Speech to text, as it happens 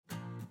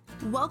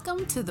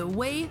Welcome to The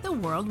Way the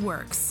World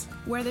Works,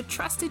 where the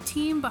trusted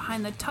team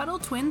behind the Tuttle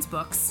Twins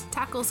books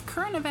tackles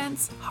current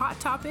events, hot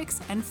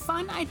topics, and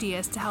fun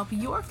ideas to help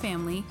your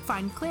family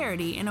find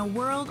clarity in a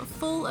world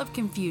full of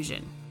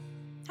confusion.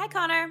 Hi,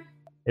 Connor.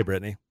 Hey,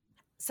 Brittany.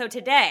 So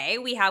today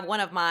we have one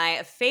of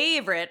my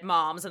favorite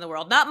moms in the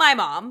world. Not my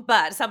mom,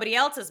 but somebody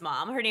else's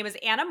mom. Her name is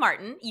Anna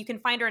Martin. You can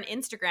find her on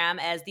Instagram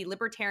as the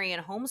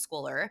Libertarian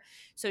Homeschooler.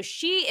 So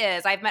she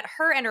is, I've met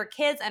her and her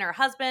kids and her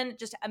husband,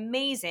 just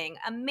amazing,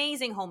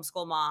 amazing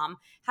homeschool mom.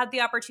 Had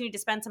the opportunity to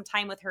spend some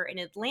time with her in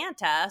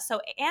Atlanta.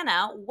 So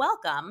Anna,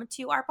 welcome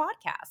to our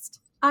podcast.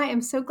 I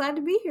am so glad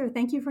to be here.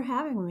 Thank you for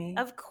having me.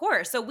 Of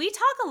course. So we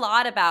talk a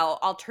lot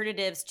about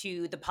alternatives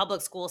to the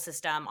public school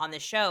system on the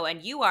show.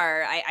 And you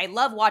are, I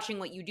love watching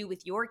what you do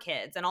with your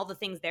kids and all the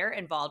things they're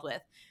involved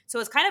with. So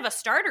it's kind of a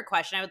starter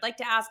question. I would like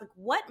to ask,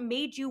 what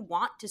made you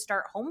want to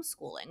start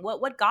homeschooling?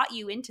 What got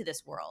you into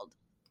this world?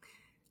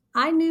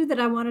 I knew that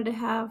I wanted to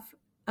have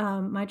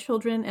my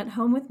children at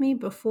home with me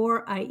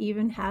before I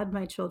even had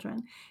my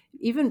children.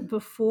 Even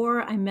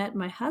before I met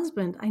my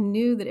husband, I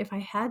knew that if I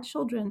had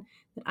children,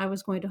 that I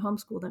was going to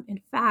homeschool them. In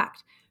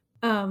fact,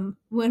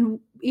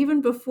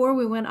 even before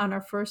we went on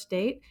our first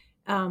date,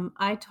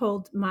 I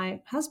told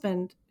my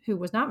husband, who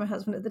was not my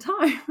husband at the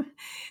time,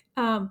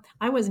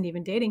 I wasn't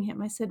even dating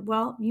him. I said,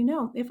 well,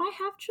 if I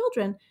have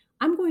children,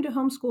 I'm going to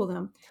homeschool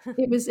them.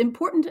 It was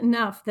important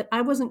enough that I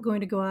wasn't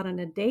going to go out on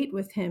a date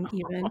with him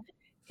even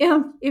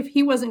if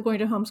he wasn't going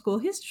to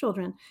homeschool his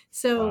children.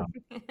 So,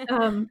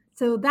 Wow.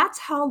 so that's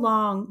how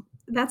long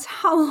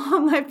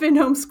I've been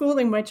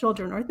homeschooling my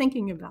children or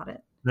thinking about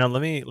it. Now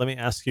let me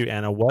ask you,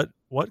 Anna, what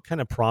kind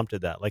of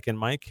prompted that? Like in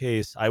my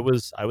case, I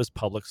was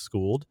public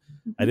schooled.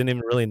 I didn't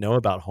even really know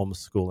about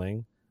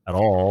homeschooling at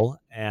all,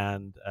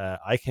 and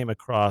I came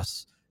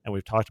across, and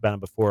we've talked about it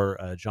before,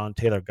 John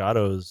Taylor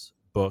Gatto's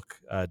book,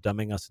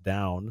 Dumbing Us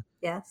Down.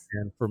 Yes.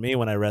 And for me,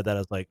 when I read that, I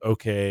was like,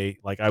 okay,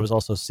 like I was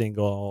also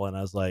single, and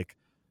I was like,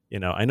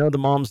 I know the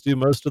moms do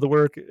most of the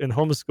work in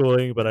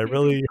homeschooling, but I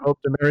really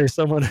hope to marry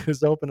someone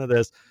who's open to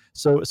this.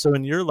 So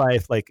in your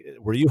life, like,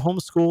 were you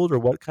homeschooled, or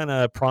what kind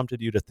of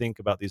prompted you to think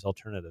about these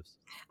alternatives?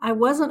 I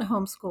wasn't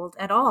homeschooled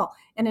at all.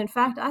 And in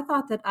fact, I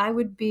thought that I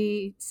would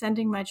be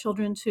sending my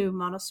children to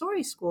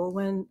Montessori school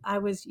when I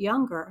was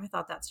younger. I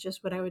thought that's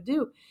just what I would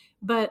do.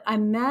 But I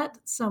met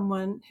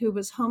someone who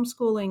was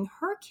homeschooling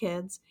her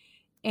kids,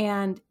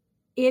 and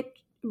it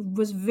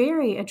was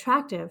very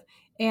attractive.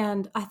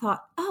 And I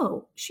thought,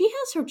 oh, she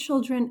has her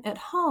children at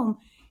home.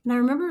 And I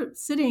remember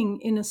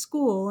sitting in a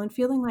school and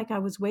feeling like I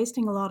was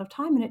wasting a lot of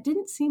time. And it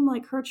didn't seem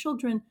like her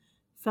children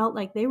felt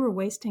like they were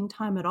wasting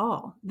time at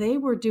all. They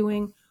were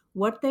doing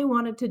what they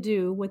wanted to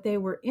do, what they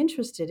were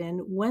interested in,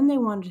 when they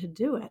wanted to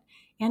do it,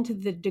 and to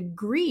the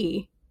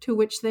degree to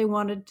which they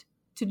wanted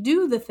to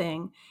do the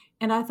thing.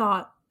 And I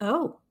thought,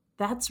 oh,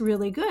 that's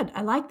really good.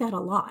 I like that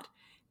a lot.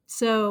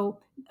 So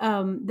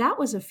that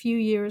was a few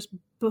years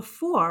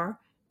before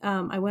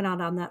I went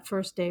out on that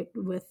first date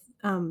with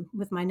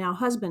my now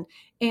husband.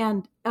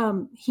 And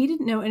he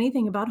didn't know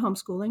anything about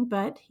homeschooling,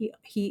 but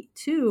he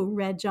too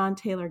read John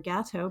Taylor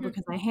Gatto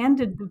because I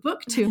handed the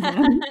book to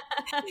him.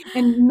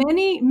 And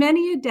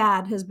many a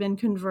dad has been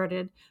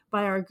converted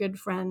by our good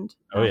friend,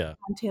 John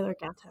Taylor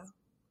Gatto.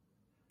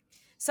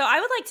 So I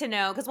would like to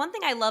know, because one thing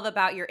I love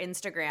about your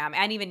Instagram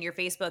and even your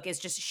Facebook is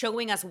just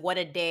showing us what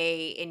a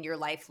day in your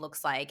life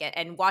looks like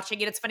and watching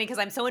it. It's funny because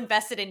I'm so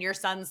invested in your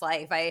son's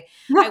life. I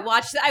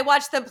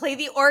watch them play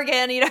the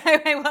organ.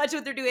 I watch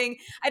what they're doing.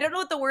 I don't know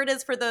what the word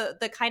is for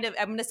the kind of,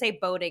 I'm going to say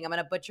boating. I'm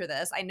going to butcher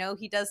this. I know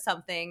he does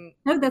something.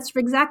 No, that's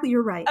exactly,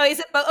 you're right. Oh, is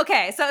it?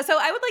 Okay. So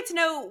I would like to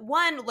know,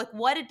 one, like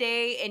what a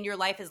day in your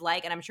life is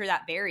like, and I'm sure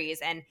that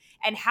varies, and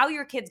how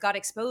your kids got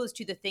exposed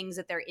to the things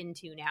that they're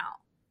into now.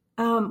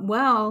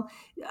 The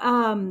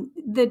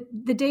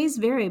days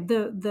vary.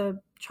 The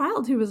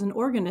child who was an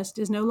organist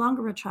is no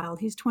longer a child.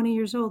 He's 20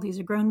 years old. He's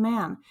a grown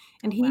man.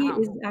 And he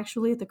is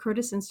actually at the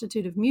Curtis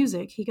Institute of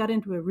Music. He got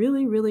into a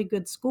really, really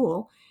good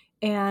school.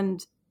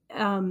 And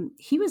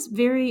he was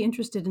very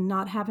interested in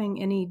not having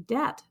any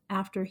debt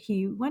after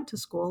he went to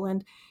school.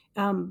 And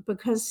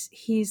because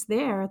he's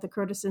there at the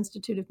Curtis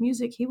Institute of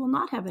Music, he will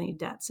not have any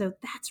debt. So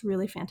that's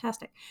really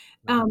fantastic.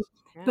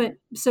 Nice. But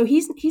so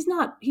he's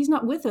not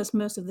with us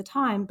most of the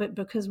time, but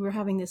because we're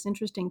having this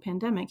interesting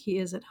pandemic, he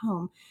is at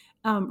home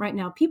right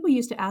now. People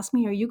used to ask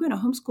me, are you going to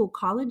homeschool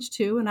college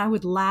too? And I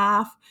would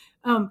laugh.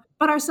 But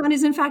our son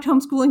is in fact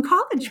homeschooling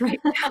college right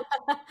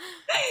now.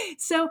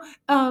 So,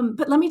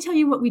 but let me tell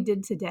you what we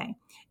did today.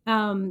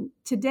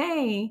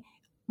 Today,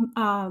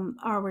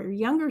 our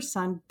younger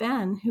son,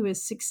 Ben, who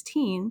is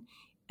 16,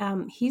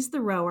 he's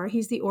the rower,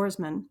 he's the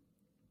oarsman.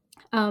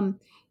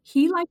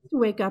 He likes to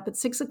wake up at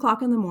 6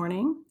 o'clock in the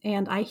morning,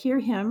 and I hear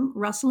him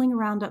rustling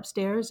around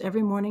upstairs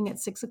every morning at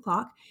 6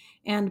 o'clock.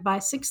 And by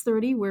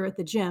 6:30, we're at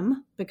the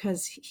gym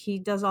because he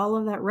does all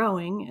of that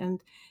rowing.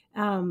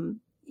 And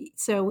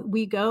so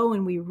we go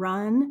and we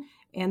run,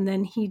 and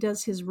then he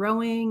does his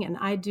rowing, and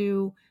I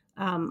do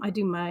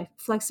my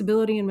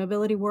flexibility and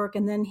mobility work.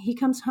 And then he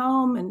comes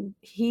home and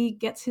he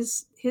gets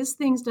his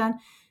things done.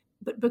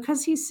 but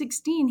because he's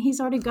 16, he's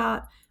already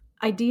got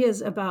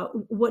ideas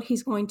about what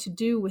he's going to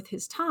do with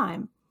his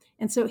time.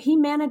 And so he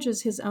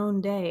manages his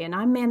own day, and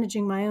I'm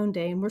managing my own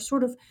day, and we're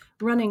sort of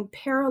running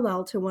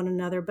parallel to one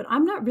another, but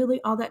I'm not really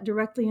all that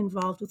directly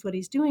involved with what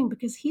he's doing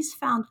because he's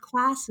found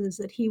classes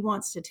that he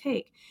wants to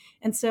take.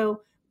 And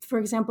so, for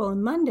example,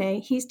 on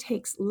Monday, he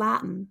takes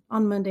Latin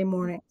on Monday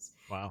mornings.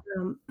 Wow.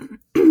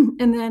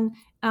 And then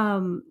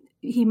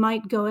he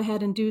might go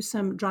ahead and do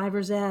some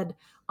driver's ed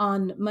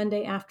on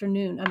Monday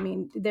afternoon. I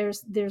mean,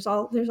 there's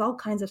all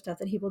kinds of stuff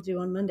that he will do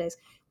on Mondays.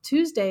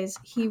 Tuesdays,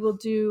 he will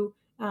do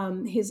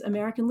his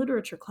American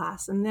literature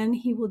class, and then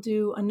he will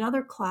do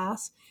another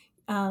class.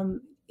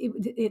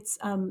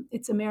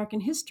 It's American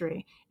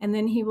history, and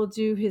then he will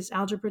do his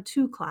Algebra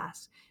 2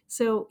 class.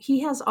 So he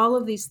has all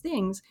of these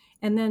things.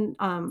 And then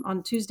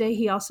on Tuesday,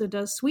 he also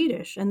does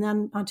Swedish. And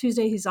then on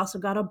Tuesday, he's also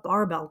got a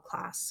barbell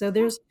class. So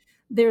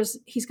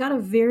he's got a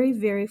very,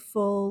 very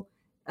full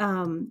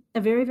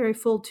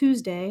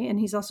Tuesday, and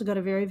he's also got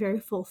a very, very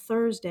full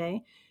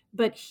Thursday.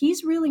 But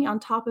he's really on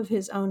top of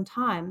his own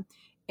time.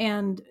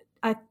 And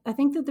I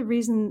think that the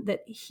reason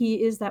that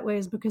he is that way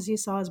is because he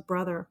saw his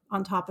brother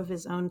on top of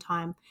his own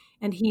time.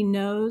 And he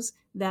knows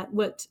that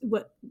what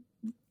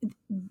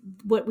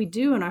we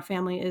do in our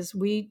family is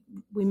we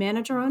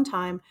manage our own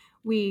time.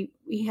 We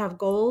have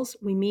goals,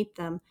 we meet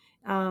them.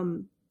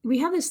 We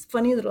have this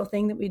funny little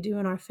thing that we do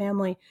in our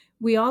family.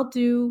 We all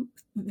do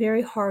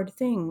very hard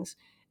things.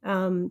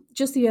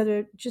 Just the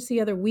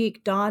other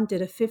week, Dawn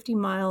did a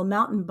 50-mile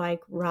mountain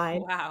bike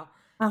ride. Wow.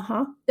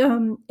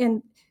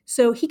 And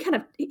so he kind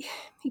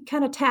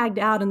of tagged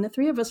out, and the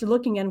three of us are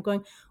looking at him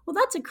going, well,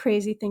 that's a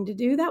crazy thing to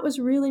do. That was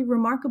really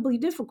remarkably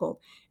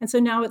difficult. And so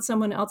now it's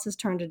someone else's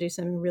turn to do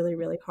something really,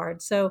 really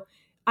hard. So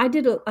I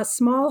did a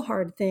small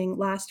hard thing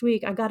last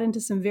week. I got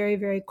into some very,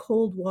 very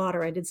cold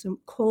water. I did some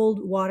cold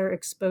water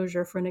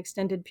exposure for an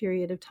extended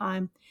period of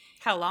time.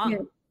 How long?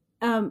 And,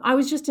 I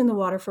was just in the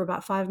water for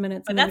about 5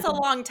 minutes. But that's a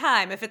long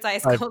time if it's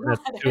ice cold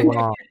water. Too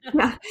long.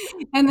 Yeah.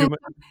 And then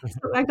so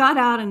I got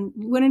out and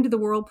went into the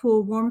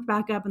whirlpool, warmed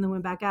back up, and then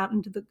went back out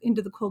into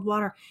the cold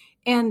water.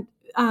 And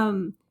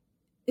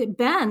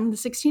Ben, the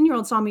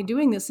 16-year-old, saw me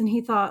doing this, and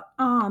he thought,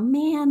 oh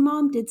man,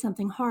 Mom did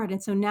something hard.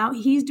 And so now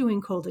he's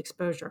doing cold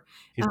exposure.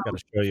 He's got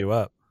to show you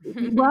up.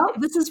 Well,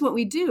 this is what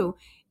we do.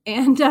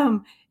 And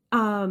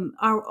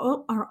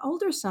our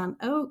older son,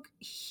 Oak,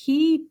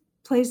 he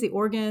plays the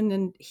organ,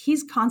 and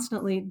he's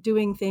constantly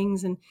doing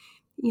things, and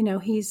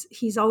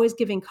he's always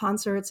giving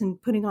concerts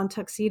and putting on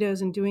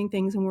tuxedos and doing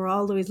things, and we're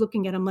always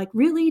looking at him like,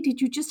 really,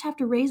 did you just have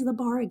to raise the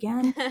bar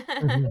again?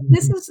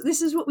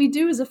 This is what we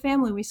do as a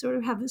family. We sort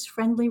of have this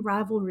friendly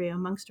rivalry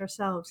amongst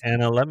ourselves.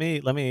 Anna, let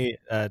me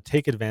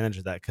take advantage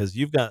of that, because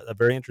you've got a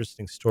very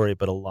interesting story,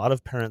 but a lot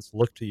of parents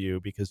look to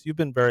you because you've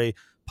been very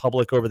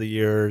public over the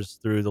years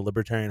through the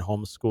Libertarian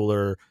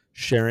Homeschooler,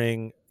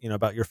 sharing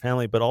about your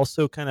family, but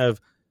also kind of,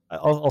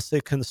 I'll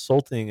say,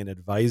 consulting and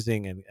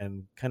advising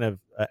and kind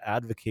of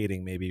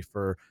advocating maybe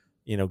for,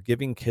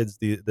 giving kids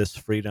this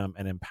freedom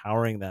and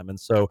empowering them. And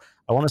so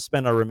I want to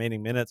spend our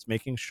remaining minutes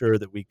making sure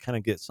that we kind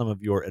of get some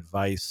of your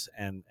advice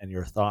and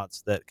your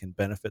thoughts that can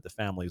benefit the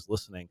families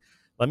listening.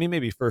 Let me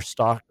maybe first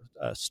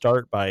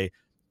start by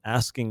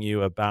asking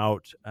you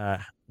about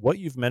what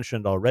you've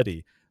mentioned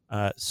already.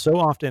 So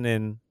often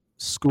in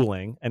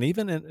schooling, and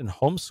even in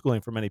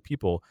homeschooling for many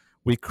people,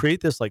 we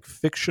create this like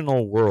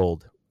fictional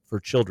world for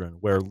children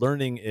where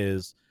learning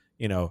is,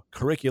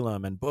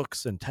 curriculum and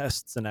books and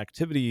tests and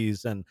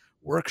activities and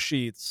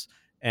worksheets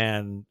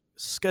and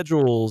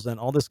schedules and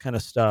all this kind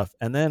of stuff.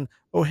 And then,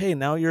 oh, hey,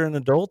 now you're an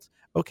adult.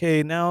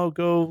 Okay, now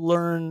go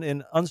learn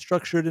in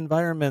unstructured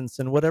environments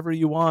and whatever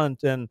you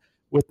want and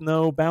with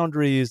no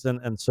boundaries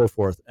and so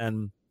forth.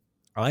 And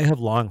I have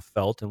long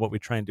felt, and what we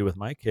try and do with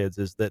my kids,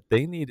 is that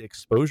they need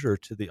exposure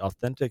to the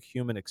authentic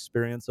human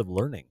experience of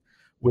learning,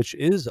 which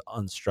is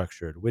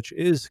unstructured, which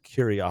is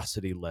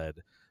curiosity led,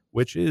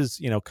 which is,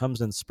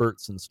 comes in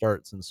spurts and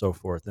starts and so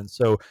forth. And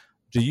so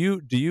do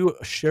you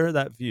share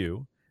that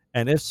view?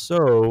 And if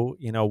so,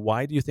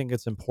 why do you think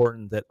it's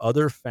important that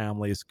other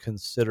families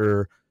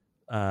consider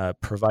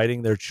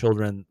providing their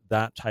children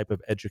that type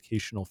of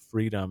educational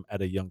freedom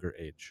at a younger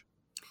age?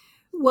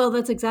 Well,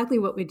 that's exactly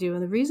what we do.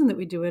 And the reason that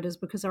we do it is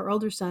because our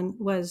older son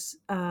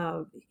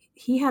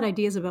he had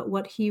ideas about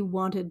what he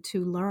wanted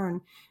to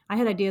learn. I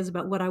had ideas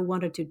about what I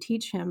wanted to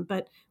teach him,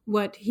 but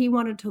what he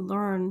wanted to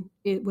learn,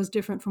 it was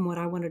different from what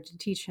I wanted to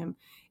teach him.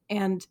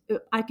 And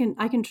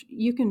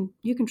you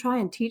can try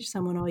and teach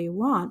someone all you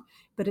want,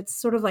 but it's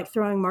sort of like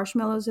throwing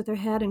marshmallows at their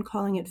head and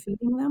calling it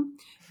feeding them.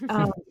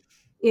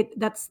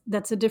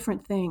 That's a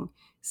different thing.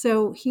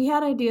 So he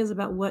had ideas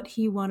about what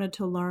he wanted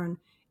to learn.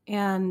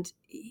 And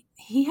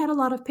he had a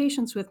lot of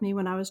patience with me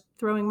when I was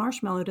throwing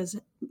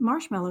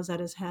marshmallows at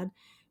his head.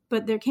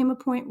 But there came a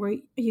point where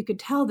you could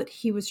tell that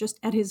he was just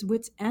at his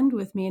wit's end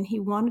with me, and he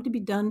wanted to be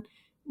done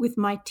with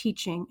my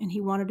teaching, and he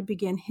wanted to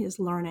begin his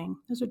learning.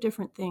 Those are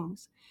different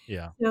things.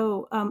 Yeah.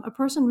 So a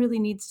person really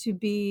needs to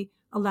be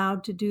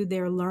allowed to do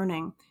their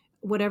learning,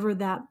 whatever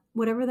that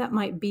whatever that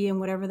might be and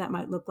whatever that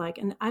might look like.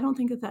 And I don't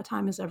think that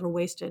time is ever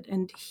wasted.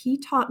 And he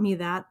taught me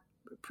that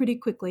pretty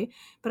quickly,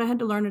 but I had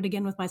to learn it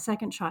again with my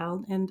second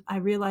child. And I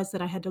realized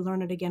that I had to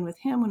learn it again with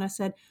him when I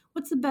said,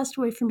 what's the best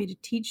way for me to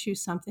teach you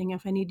something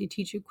if I need to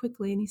teach you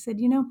quickly? And he said,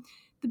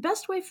 the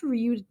best way for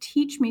you to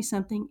teach me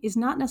something is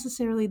not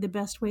necessarily the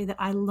best way that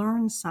I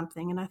learn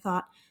something. And I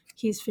thought,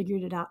 he's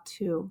figured it out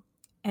too.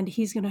 And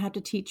he's going to have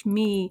to teach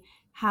me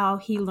how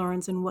he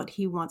learns and what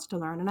he wants to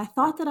learn. And I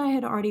thought that I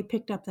had already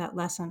picked up that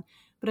lesson.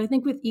 But I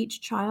think with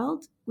each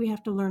child, we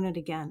have to learn it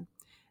again.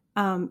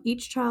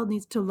 Each child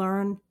needs to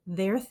learn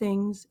their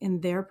things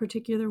in their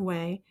particular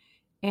way.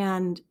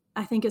 And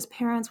I think as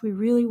parents, we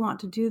really want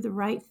to do the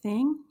right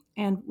thing.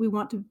 And we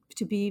want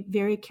to be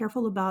very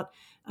careful about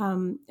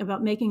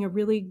making a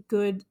really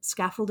good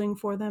scaffolding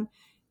for them.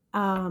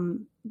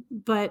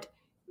 But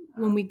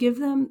when we give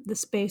them the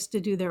space to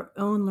do their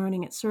own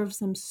learning, it serves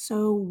them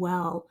so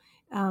well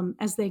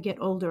as they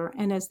get older,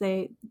 and as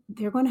they're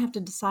going to have to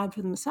decide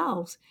for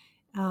themselves,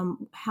 how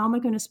am I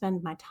going to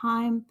spend my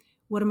time?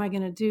 What am I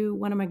going to do?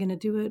 When am I going to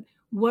do it?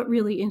 What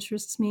really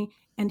interests me?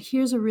 And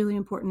here's a really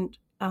important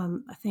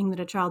thing that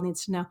a child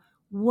needs to know.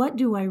 What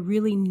do I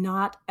really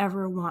not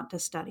ever want to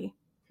study?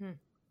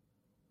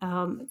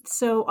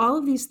 So all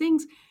of these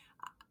things,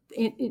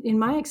 in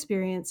my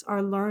experience,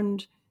 are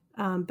learned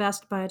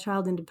best by a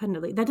child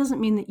independently. That doesn't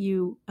mean that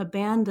you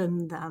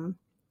abandon them.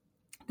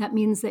 That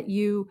means that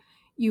you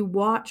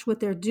watch what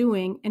they're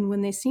doing, and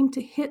when they seem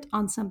to hit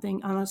on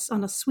something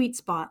on a sweet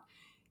spot,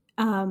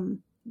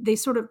 they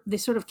sort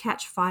of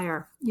catch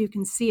fire. You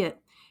can see it,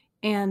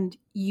 and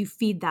you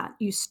feed that.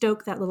 You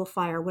stoke that little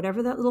fire.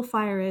 Whatever that little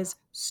fire is,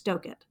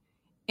 stoke it.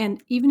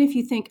 And even if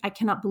you think, I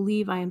cannot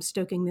believe I am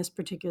stoking this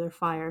particular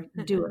fire,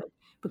 do it,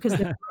 because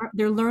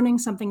they're learning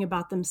something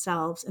about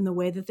themselves and the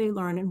way that they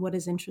learn and what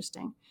is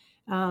interesting.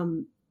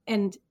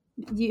 And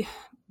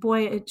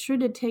boy, it sure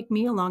did take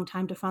me a long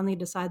time to finally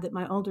decide that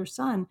my older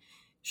son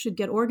should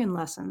get organ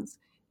lessons.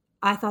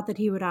 I thought that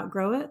he would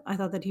outgrow it. I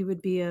thought that he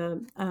would be a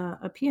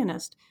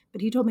pianist,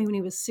 but he told me when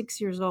he was 6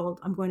 years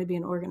old, I'm going to be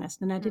an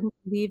organist. And I didn't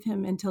believe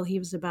him until he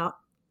was about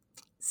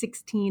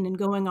 16 and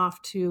going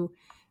off to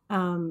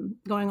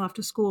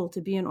school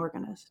to be an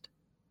organist.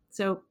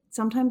 So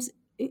sometimes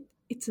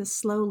it's a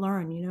slow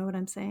learn. You know what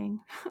I'm saying?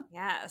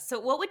 Yeah. So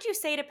what would you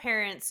say to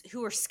parents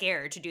who are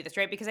scared to do this,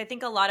 right? Because I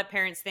think a lot of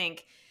parents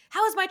think,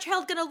 how is my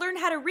child going to learn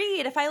how to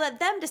read if I let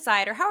them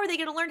decide? Or how are they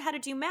going to learn how to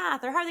do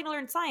math? Or how are they going to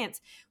learn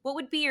science? What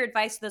would be your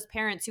advice to those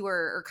parents who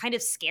are kind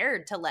of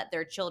scared to let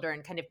their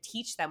children kind of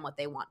teach them what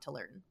they want to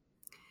learn?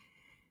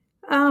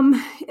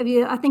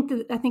 I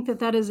think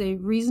that is a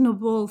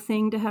reasonable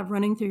thing to have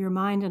running through your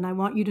mind. And I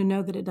want you to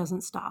know that it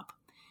doesn't stop.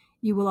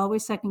 You will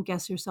always second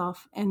guess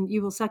yourself, and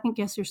you will second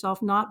guess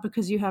yourself not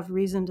because you have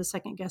reason to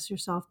second guess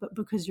yourself, but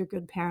because you're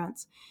good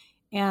parents.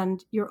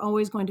 And you're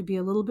always going to be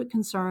a little bit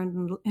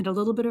concerned and a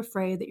little bit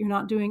afraid that you're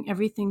not doing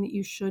everything that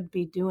you should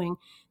be doing.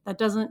 That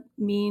doesn't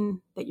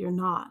mean that you're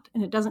not.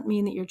 And it doesn't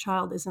mean that your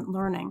child isn't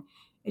learning.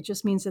 It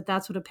just means that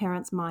that's what a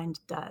parent's mind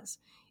does.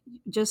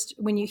 Just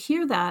when you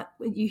hear that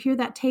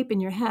tape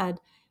in your head,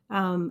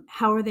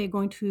 how are they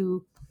going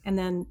to, and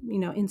then,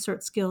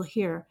 insert skill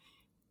here.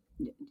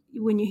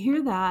 When you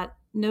hear that,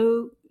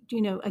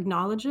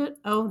 acknowledge it.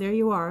 Oh, there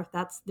you are.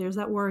 There's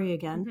that worry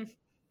again. Mm-hmm.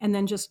 And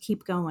then just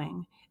keep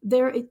going.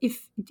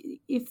 If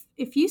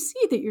you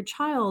see that your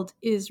child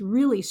is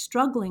really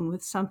struggling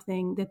with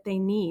something that they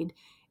need,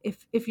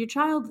 if your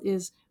child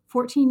is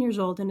 14 years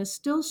old and is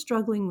still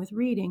struggling with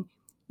reading,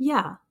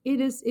 yeah,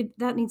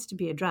 that needs to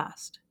be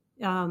addressed.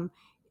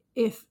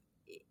 If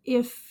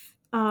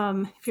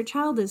your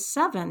child is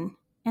 7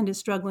 and is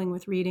struggling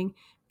with reading,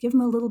 give them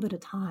a little bit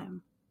of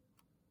time.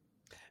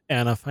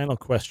 And a final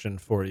question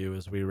for you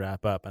as we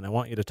wrap up, and I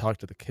want you to talk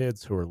to the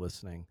kids who are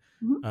listening.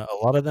 Mm-hmm.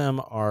 A lot of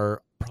them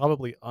are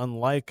probably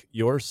unlike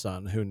your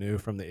son, who knew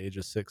from the age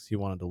of 6 he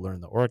wanted to learn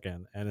the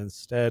organ, and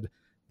instead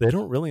they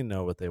don't really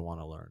know what they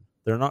want to learn.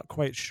 They're not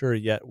quite sure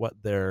yet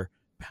what their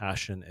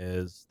passion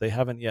is. They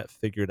haven't yet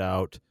figured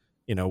out,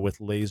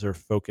 with laser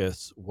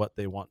focus, what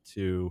they want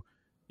to,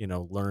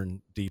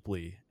 learn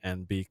deeply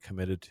and be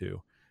committed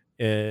to.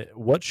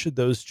 What should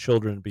those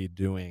children be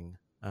doing?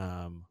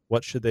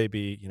 What should they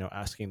be,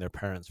 asking their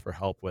parents for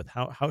help with?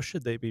 How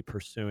should they be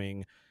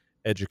pursuing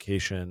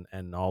education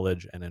and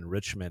knowledge and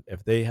enrichment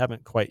if they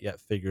haven't quite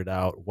yet figured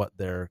out what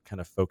their kind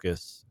of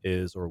focus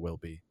is or will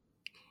be?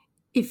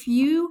 If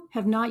you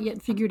have not yet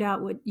figured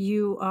out what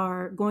you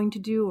are going to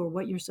do or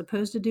what you're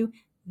supposed to do,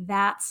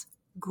 that's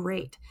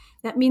great.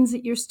 That means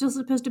that you're still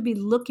supposed to be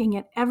looking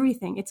at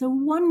everything. It's a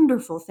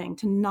wonderful thing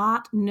to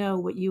not know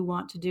what you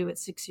want to do at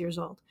 6 years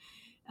old.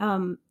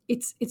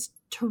 It's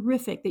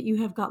terrific that you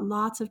have got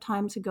lots of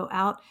time to go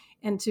out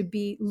and to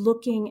be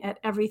looking at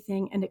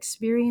everything and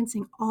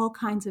experiencing all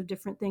kinds of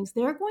different things.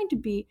 There are going to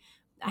be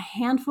a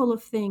handful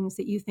of things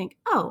that you think,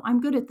 oh,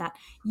 I'm good at that.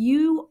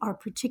 You are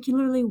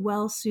particularly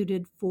well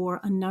suited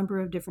for a number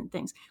of different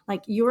things.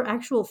 Like your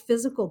actual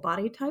physical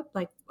body type,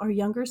 like our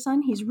younger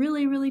son, he's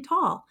really, really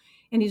tall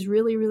and he's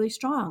really, really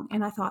strong.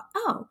 And I thought,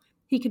 oh,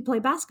 he could play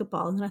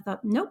basketball. And then I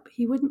thought, nope,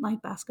 he wouldn't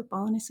like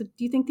basketball. And I said,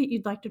 do you think that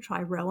you'd like to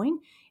try rowing?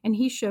 And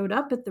he showed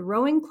up at the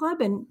rowing club,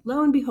 and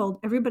lo and behold,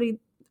 everybody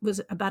was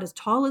about as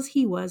tall as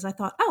he was. I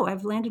thought, oh,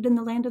 I've landed in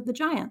the land of the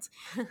giants.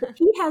 But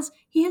he has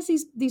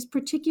these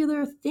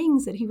particular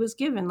things that he was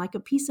given, like a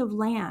piece of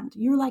land.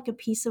 You're like a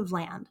piece of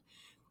land.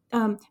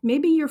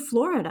 Maybe you're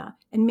Florida,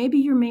 and maybe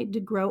you're made to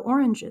grow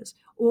oranges,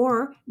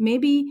 or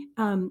maybe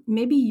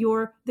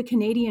you're the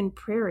Canadian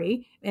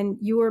prairie and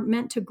you're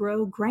meant to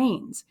grow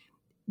grains.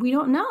 We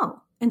don't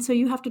know. And so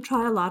you have to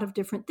try a lot of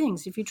different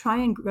things. If you try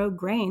and grow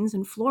grains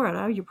in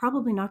Florida, you're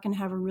probably not going to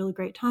have a really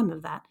great time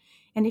of that.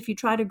 And if you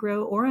try to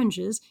grow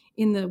oranges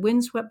in the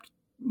windswept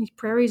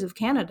prairies of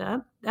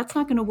Canada, that's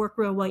not going to work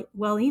real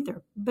well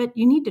either. But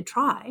you need to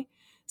try.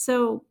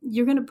 So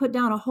you're going to put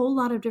down a whole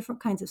lot of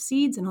different kinds of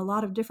seeds and a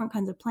lot of different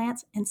kinds of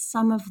plants, and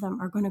some of them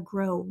are going to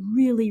grow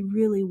really,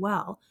 really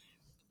well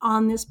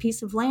on this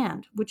piece of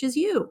land, which is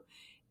you.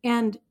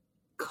 And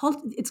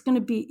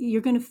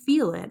you're going to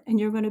feel it, and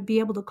you're going to be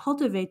able to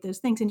cultivate those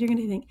things. And you're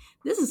going to think,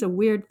 this is a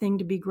weird thing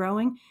to be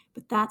growing,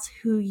 but that's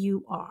who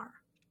you are.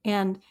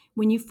 And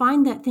when you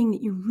find that thing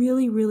that you're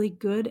really, really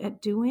good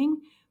at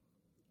doing,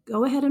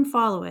 go ahead and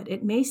follow it.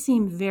 It may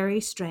seem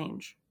very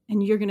strange,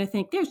 and you're going to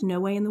think, there's no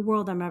way in the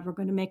world I'm ever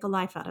going to make a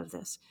life out of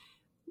this.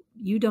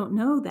 You don't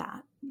know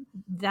that.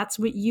 That's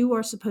what you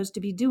are supposed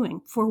to be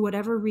doing for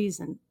whatever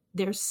reason.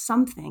 There's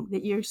something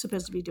that you're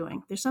supposed to be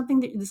doing. There's something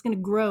that's going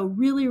to grow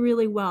really,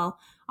 really well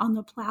on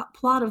the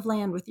plot of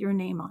land with your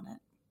name on it.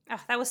 Oh,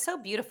 that was so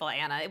beautiful,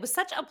 Anna. It was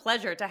such a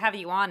pleasure to have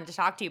you on and to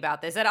talk to you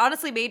about this. It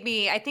honestly made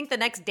me, I think the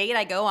next date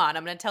I go on,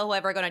 I'm going to tell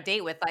whoever I'm going to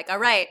date with, like, all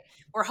right,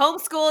 we're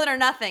homeschooling or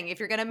nothing if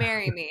you're going to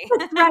marry me.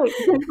 That's right.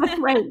 That's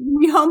right.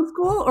 We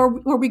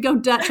homeschool or we go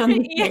Dutch on the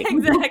date. Yeah,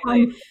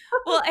 exactly.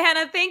 Well,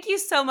 Anna, thank you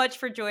so much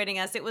for joining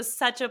us. It was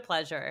such a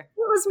pleasure.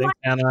 It was Thanks,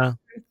 Anna.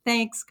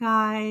 Thanks,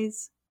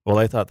 guys. Well,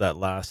 I thought that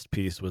last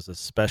piece was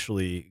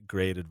especially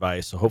great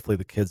advice. So hopefully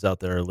the kids out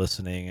there are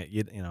listening.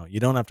 You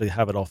don't have to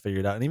have it all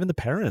figured out. And even the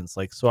parents,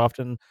 like so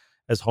often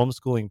as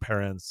homeschooling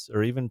parents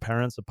or even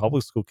parents of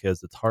public school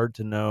kids, it's hard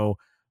to know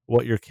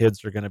what your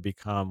kids are going to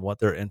become, what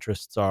their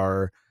interests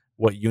are,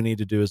 what you need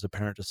to do as a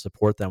parent to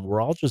support them.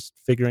 We're all just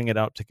figuring it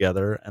out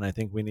together. And I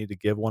think we need to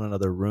give one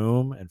another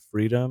room and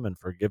freedom and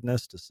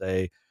forgiveness to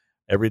say,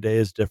 every day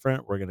is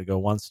different. We're going to go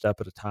one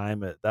step at a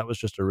time. That was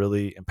just a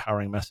really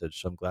empowering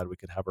message. So I'm glad we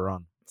could have her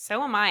on.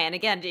 So am I. And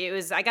again,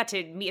 I got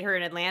to meet her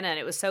in Atlanta, and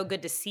it was so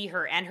good to see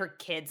her and her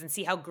kids and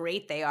see how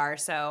great they are.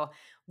 So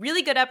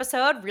really good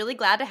episode. Really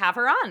glad to have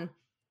her on.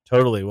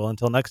 Totally. Well,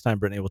 until next time,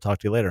 Brittany, we'll talk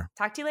to you later.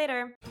 Talk to you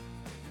later.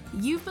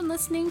 You've been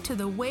listening to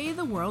The Way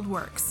the World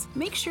Works.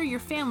 Make sure your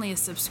family is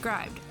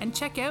subscribed and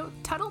check out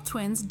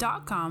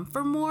TuttleTwins.com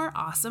for more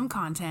awesome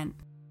content.